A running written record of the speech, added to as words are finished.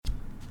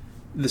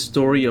The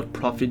story of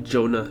Prophet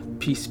Jonah,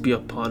 peace be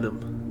upon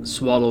him,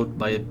 swallowed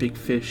by a big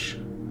fish.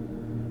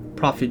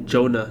 Prophet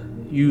Jonah,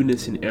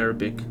 Yunus in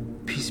Arabic,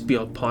 peace be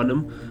upon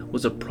him,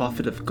 was a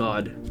prophet of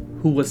God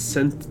who was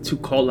sent to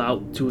call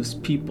out to his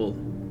people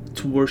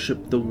to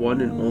worship the one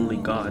and only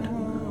God,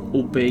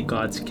 obey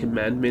God's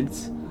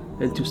commandments,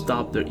 and to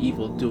stop their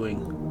evil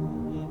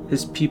doing.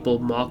 His people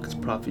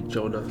mocked Prophet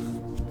Jonah,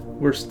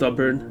 were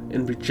stubborn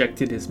and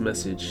rejected his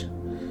message,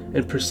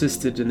 and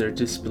persisted in their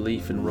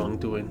disbelief and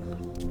wrongdoing.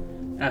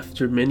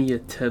 After many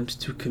attempts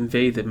to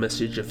convey the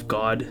message of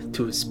God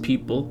to his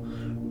people,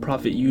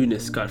 Prophet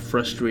Yunus got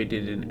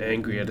frustrated and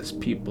angry at his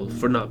people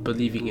for not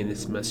believing in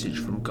his message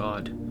from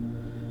God.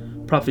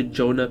 Prophet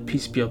Jonah,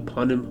 peace be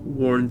upon him,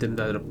 warned them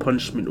that a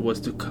punishment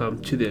was to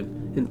come to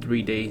them in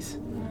 3 days,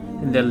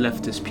 and then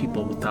left his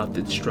people without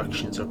the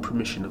instructions or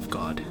permission of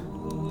God.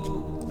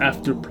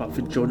 After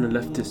Prophet Jonah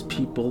left his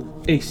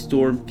people, a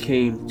storm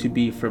came to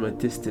be from a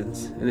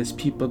distance, and his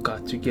people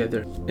got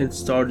together and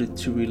started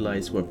to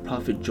realize what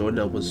Prophet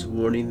Jonah was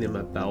warning them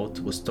about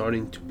was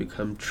starting to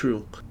become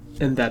true,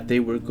 and that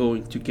they were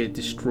going to get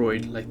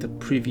destroyed like the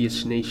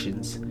previous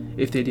nations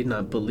if they did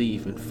not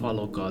believe and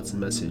follow God's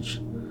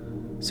message.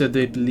 So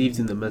they believed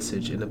in the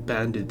message and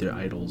abandoned their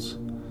idols.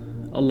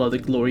 Allah the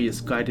Glorious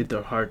guided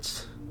their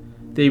hearts.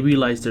 They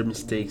realized their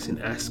mistakes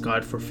and asked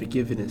God for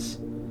forgiveness.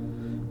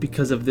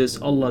 Because of this,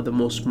 Allah the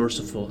Most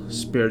Merciful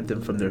spared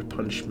them from their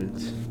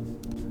punishment.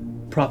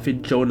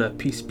 Prophet Jonah,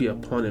 peace be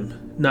upon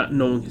him, not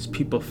knowing his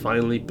people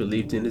finally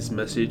believed in his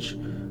message,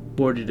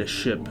 boarded a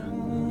ship.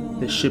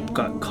 The ship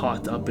got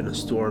caught up in a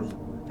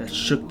storm that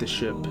shook the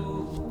ship.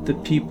 The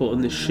people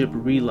in the ship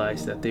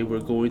realized that they were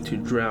going to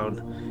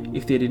drown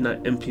if they did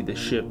not empty the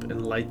ship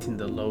and lighten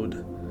the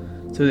load.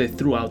 So they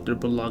threw out their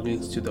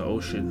belongings to the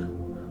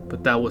ocean.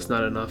 But that was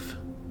not enough.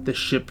 The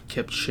ship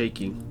kept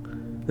shaking.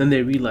 Then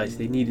they realized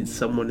they needed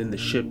someone in the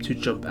ship to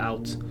jump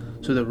out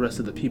so the rest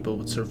of the people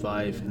would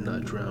survive and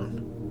not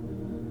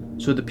drown.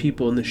 So the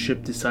people in the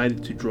ship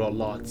decided to draw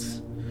lots,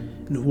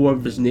 and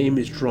whoever's name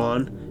is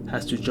drawn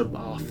has to jump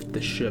off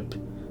the ship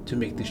to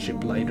make the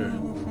ship lighter.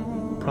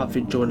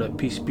 Prophet Jonah,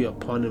 peace be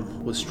upon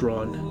him, was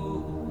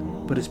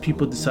drawn, but his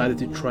people decided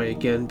to try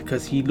again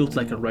because he looked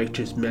like a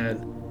righteous man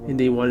and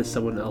they wanted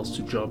someone else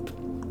to jump.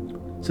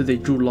 So they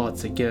drew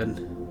lots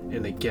again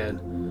and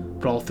again.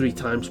 But all 3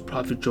 times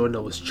Prophet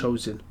Jonah was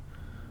chosen.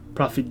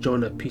 Prophet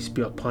Jonah, peace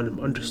be upon him,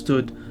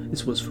 understood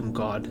this was from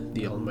God,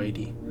 the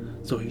Almighty,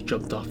 so he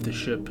jumped off the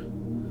ship.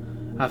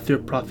 After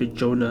Prophet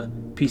Jonah,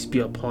 peace be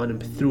upon him,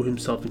 threw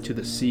himself into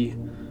the sea,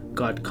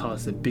 God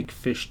caused a big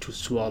fish to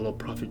swallow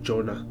Prophet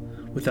Jonah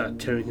without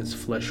tearing his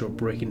flesh or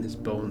breaking his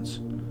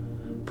bones.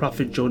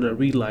 Prophet Jonah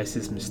realized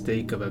his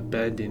mistake of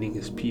abandoning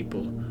his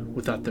people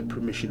without the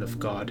permission of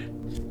God.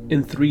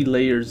 In 3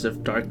 layers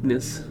of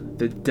darkness,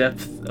 the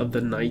depth of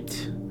the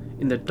night,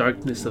 in the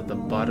darkness of the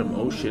bottom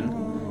ocean,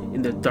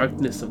 in the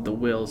darkness of the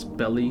whale's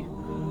belly,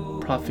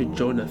 Prophet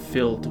Jonah,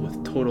 filled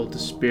with total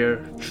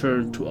despair,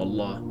 turned to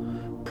Allah,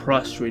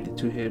 prostrated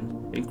to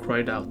him, and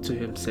cried out to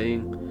him,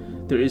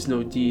 saying, "There is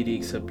no deity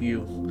except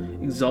you.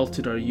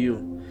 Exalted are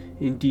you.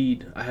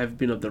 Indeed, I have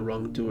been of the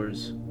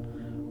wrongdoers."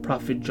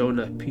 Prophet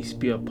Jonah, peace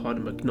be upon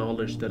him,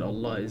 acknowledged that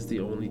Allah is the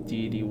only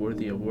deity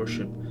worthy of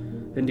worship,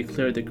 and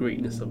declared the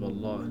greatness of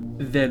Allah,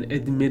 then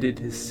admitted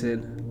his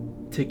sin,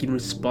 taking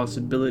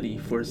responsibility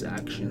for his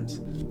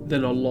actions.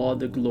 Then Allah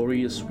the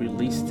Glorious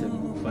released him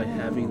by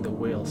having the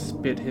whale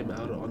spit him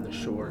out on the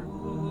shore.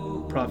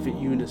 Prophet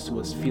Yunus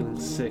was feeling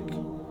sick,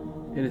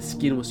 and his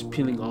skin was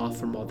peeling off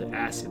from all the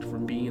acid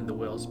from being in the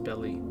whale's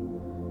belly.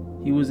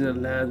 He was in a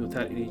land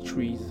without any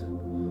trees.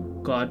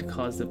 God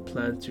caused a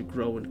plant to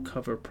grow and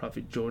cover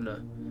Prophet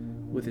Jonah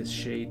with is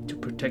shade to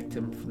protect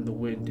him from the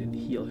wind and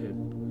heal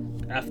him.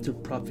 After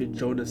Prophet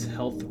Jonah's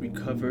health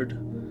recovered,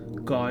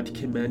 God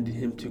commanded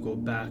him to go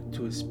back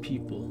to his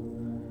people.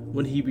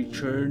 When he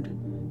returned,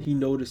 he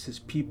noticed his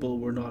people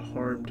were not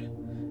harmed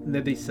and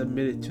that they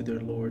submitted to their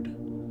Lord.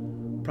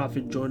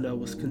 Prophet Jonah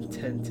was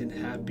content and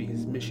happy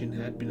his mission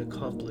had been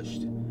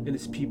accomplished and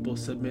his people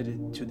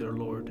submitted to their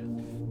Lord.